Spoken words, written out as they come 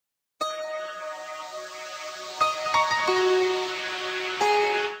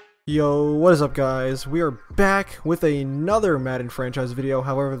Yo, what is up guys? We are back with another Madden franchise video.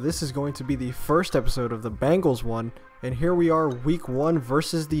 However, this is going to be the first episode of the Bengals one. And here we are, week 1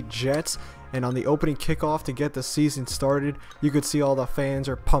 versus the Jets. And on the opening kickoff to get the season started, you could see all the fans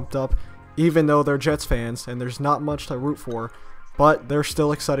are pumped up, even though they're Jets fans and there's not much to root for. But they're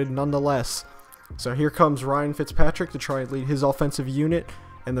still excited nonetheless. So here comes Ryan Fitzpatrick to try and lead his offensive unit.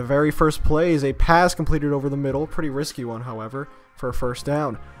 And the very first play is a pass completed over the middle. Pretty risky one, however, for a first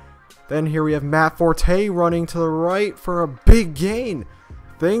down. Then here we have Matt Forte running to the right for a big gain.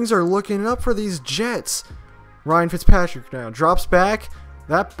 Things are looking up for these Jets. Ryan Fitzpatrick now drops back.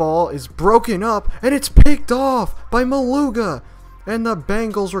 That ball is broken up and it's picked off by Maluga. And the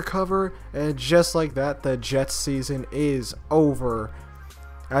Bengals recover, and just like that, the Jets season is over.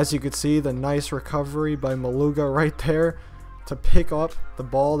 As you can see, the nice recovery by Maluga right there to pick up the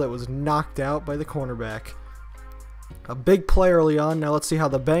ball that was knocked out by the cornerback. A big play early on. Now let's see how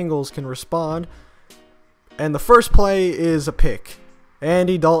the Bengals can respond. And the first play is a pick.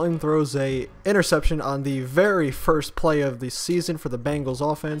 Andy Dalton throws a interception on the very first play of the season for the Bengals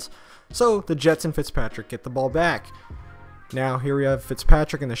offense. So the Jets and Fitzpatrick get the ball back. Now here we have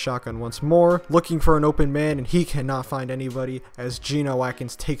Fitzpatrick in the shotgun once more, looking for an open man, and he cannot find anybody as Geno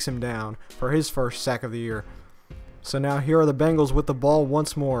Atkins takes him down for his first sack of the year. So now here are the Bengals with the ball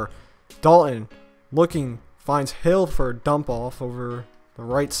once more. Dalton looking, finds Hill for a dump off over the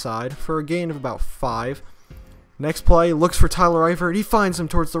right side for a gain of about 5. Next play, looks for Tyler Eifert. He finds him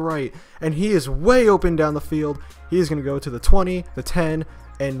towards the right, and he is way open down the field. He is going to go to the 20, the 10,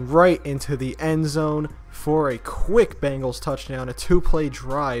 and right into the end zone for a quick Bengals touchdown, a 2-play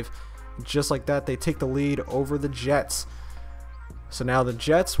drive. Just like that, they take the lead over the Jets. So now the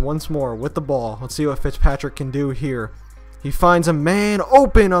Jets once more with the ball. Let's see what Fitzpatrick can do here. He finds a man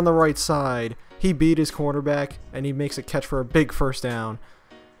open on the right side. He beat his cornerback, and he makes a catch for a big first down.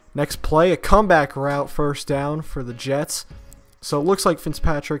 Next play, a comeback route first down for the Jets. So it looks like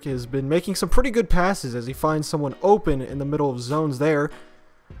Fitzpatrick has been making some pretty good passes as he finds someone open in the middle of zones there.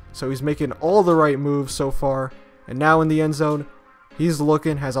 So he's making all the right moves so far. And now in the end zone, he's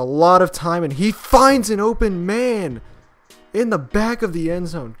looking, has a lot of time, and he finds an open man in the back of the end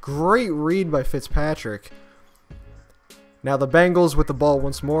zone. Great read by Fitzpatrick. Now the Bengals with the ball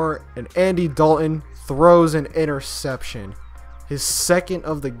once more, and Andy Dalton throws an interception. His second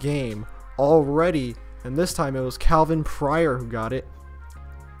of the game already, and this time it was Calvin Pryor who got it.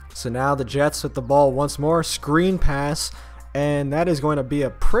 So now the Jets with the ball once more, screen pass, and that is going to be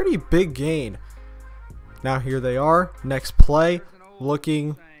a pretty big gain. Now here they are, next play,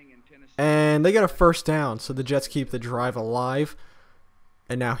 looking, and they get a first down, so the Jets keep the drive alive.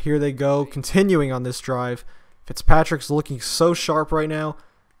 And now here they go, continuing on this drive. Fitzpatrick's looking so sharp right now,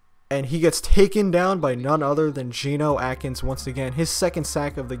 and he gets taken down by none other than Geno Atkins once again. His second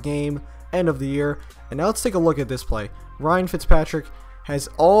sack of the game, end of the year. And now let's take a look at this play. Ryan Fitzpatrick has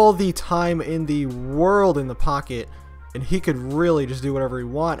all the time in the world in the pocket, and he could really just do whatever he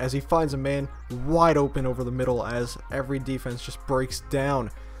wants as he finds a man wide open over the middle as every defense just breaks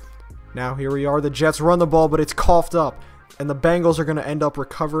down. Now here we are. The Jets run the ball, but it's coughed up, and the Bengals are going to end up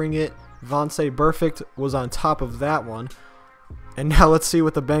recovering it. Vontae Burfict was on top of that one. And now let's see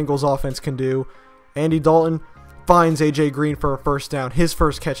what the Bengals offense can do. Andy Dalton finds AJ Green for a first down, his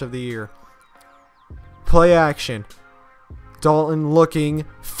first catch of the year. Play action. Dalton looking,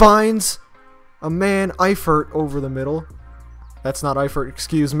 finds a man, Eifert, over the middle. That's not Eifert,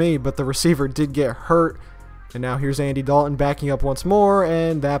 excuse me, but the receiver did get hurt. And now here's Andy Dalton backing up once more,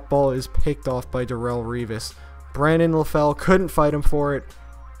 and that ball is picked off by Darrelle Revis. Brandon LaFell couldn't fight him for it,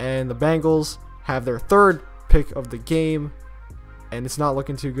 and the Bengals have their third pick of the game. And it's not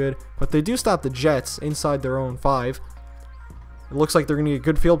looking too good, but they do stop the Jets inside their own 5. It looks like they're going to get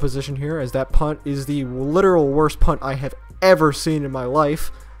good field position here, as that punt is the literal worst punt I have ever seen in my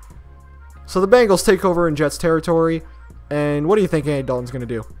life. So the Bengals take over in Jets territory, and what do you think Andy Dalton's going to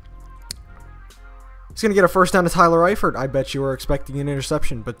do? He's going to get a first down to Tyler Eifert. I bet you were expecting an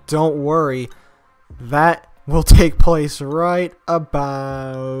interception, but don't worry. That will take place right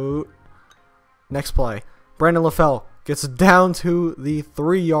about next play. Brandon LaFell gets down to the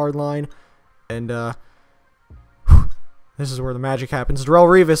 3-yard line, and this is where the magic happens. Darrelle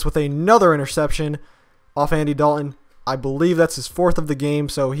Revis with another interception off Andy Dalton. I believe that's his 4th of the game,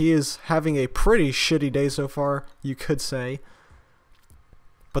 so he is having a pretty shitty day so far, you could say.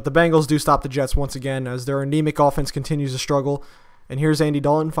 But the Bengals do stop the Jets once again as their anemic offense continues to struggle. And here's Andy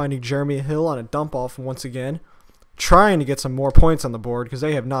Dalton finding Jeremy Hill on a dump-off once again, trying to get some more points on the board because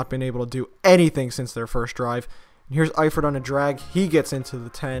they have not been able to do anything since their first drive. And here's Eifert on a drag. He gets into the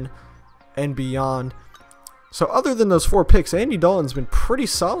 10 and beyond. So other than those 4 picks, Andy Dalton's been pretty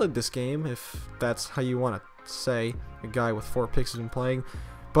solid this game, if that's how you want to say a guy with 4 picks has been playing.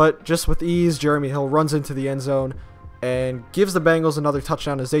 But just with ease, Jeremy Hill runs into the end zone and gives the Bengals another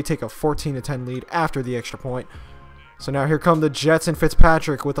touchdown as they take a 14-10 lead after the extra point. So now here come the Jets and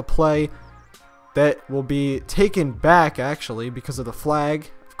Fitzpatrick with a play that will be taken back actually because of the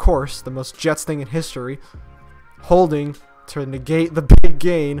flag. Of course, the most Jets thing in history. Holding to negate the big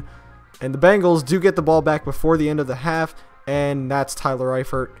gain. And the Bengals do get the ball back before the end of the half, and that's Tyler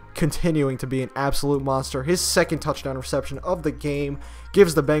Eifert continuing to be an absolute monster. His second touchdown reception of the game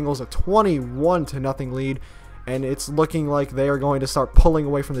gives the Bengals a 21-0 lead, and it's looking like they are going to start pulling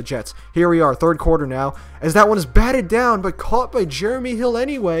away from the Jets. Here we are, third quarter now, as that one is batted down, but caught by Jeremy Hill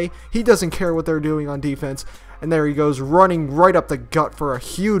anyway. He doesn't care what they're doing on defense, and there he goes, running right up the gut for a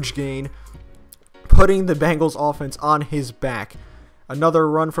huge gain, putting the Bengals offense on his back. Another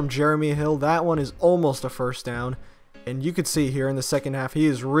run from Jeremy Hill. That one is almost a first down. And you can see here in the second half, he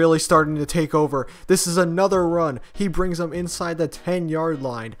is really starting to take over. This is another run. He brings them inside the 10-yard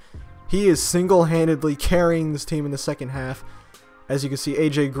line. He is single-handedly carrying this team in the second half. As you can see,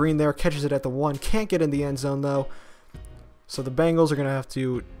 A.J. Green there catches it at the 1. Can't get in the end zone, though. So the Bengals are going to have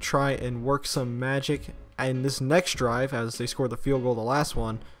to try and work some magic in this next drive as they score the field goal, the last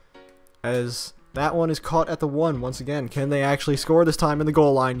one. As that one is caught at the 1 once again. Can they actually score this time in the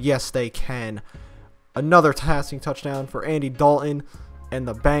goal line? Yes, they can. Another passing touchdown for Andy Dalton and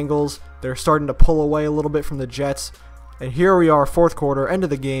the Bengals. They're starting to pull away a little bit from the Jets. And here we are, fourth quarter, end of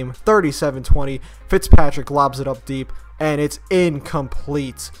the game, 37-20. Fitzpatrick lobs it up deep, and it's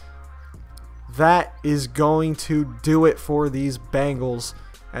incomplete. That is going to do it for these Bengals,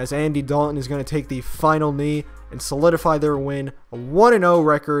 as Andy Dalton is going to take the final knee and solidify their win, a 1-0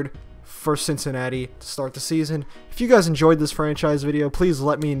 record for Cincinnati to start the season. If you guys enjoyed this franchise video, please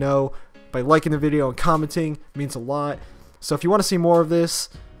let me know by liking the video and commenting. It means a lot. So if you want to see more of this,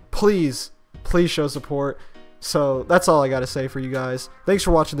 please show support. So that's all I got to say for you guys. Thanks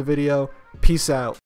for watching the video. Peace out.